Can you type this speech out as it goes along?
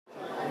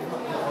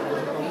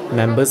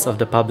Members of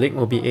the public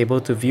will be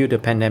able to view the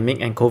pandemic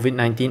and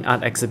COVID-19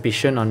 art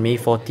exhibition on May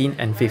 14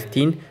 and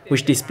 15,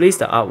 which displays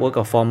the artwork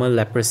of former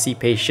leprosy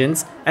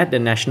patients at the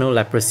National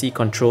Leprosy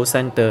Control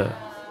Centre.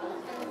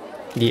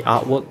 The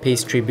artwork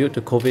pays tribute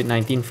to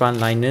COVID-19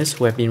 frontliners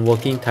who have been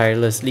working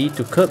tirelessly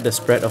to curb the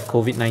spread of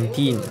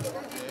COVID-19.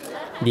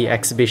 The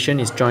exhibition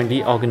is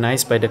jointly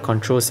organised by the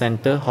Control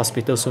Centre,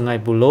 Hospital Sungai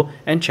Buloh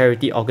and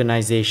charity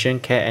organisation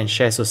Care and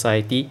Share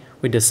Society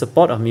with the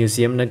support of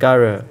Museum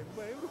Negara.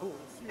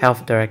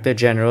 Health Director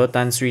General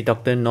Tan Sri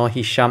Dr. Noor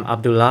Hisham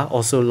Abdullah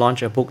also launched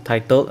a book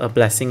titled A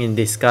Blessing in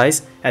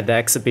Disguise at the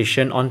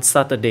exhibition on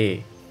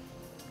Saturday.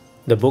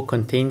 The book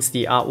contains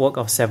the artwork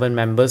of 7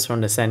 members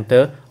from the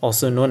centre,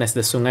 also known as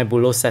the Sungai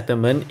Buloh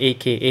Settlement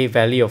aka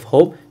Valley of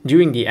Hope,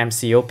 during the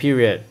MCO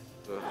period.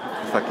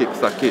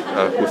 Sakit-sakit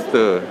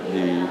kusta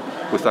di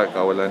Pusat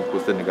Kawalan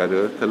Kusta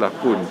Negara telah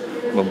pun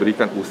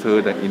memberikan usaha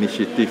dan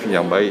inisiatif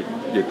yang baik,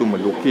 iaitu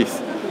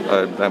melukis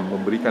dan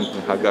memberikan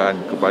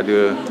penghargaan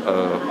kepada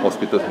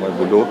Hospital Sungai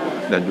Buloh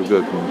dan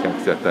juga Kementerian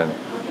Kesihatan.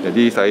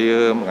 Jadi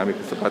saya mengambil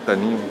kesempatan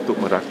ini untuk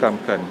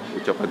merakamkan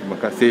ucapan terima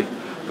kasih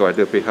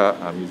kepada pihak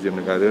Museum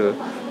Negara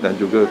dan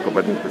juga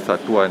kepada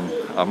Persatuan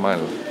Amal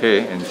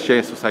Care and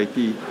Share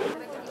Society.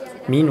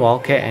 Meanwhile,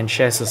 Care and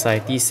Share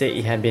Society said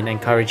it had been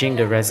encouraging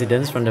the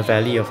residents from the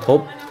Valley of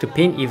Hope to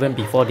paint even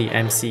before the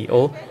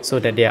MCO so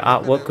that their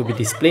artwork could be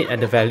displayed at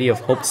the Valley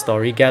of Hope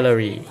Story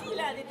Gallery.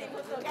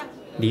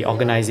 The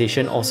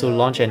organisation also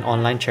launched an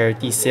online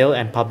charity sale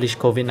and published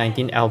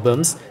COVID-19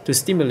 albums to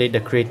stimulate the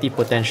creative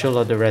potential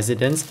of the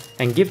residents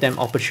and give them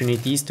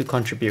opportunities to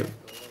contribute.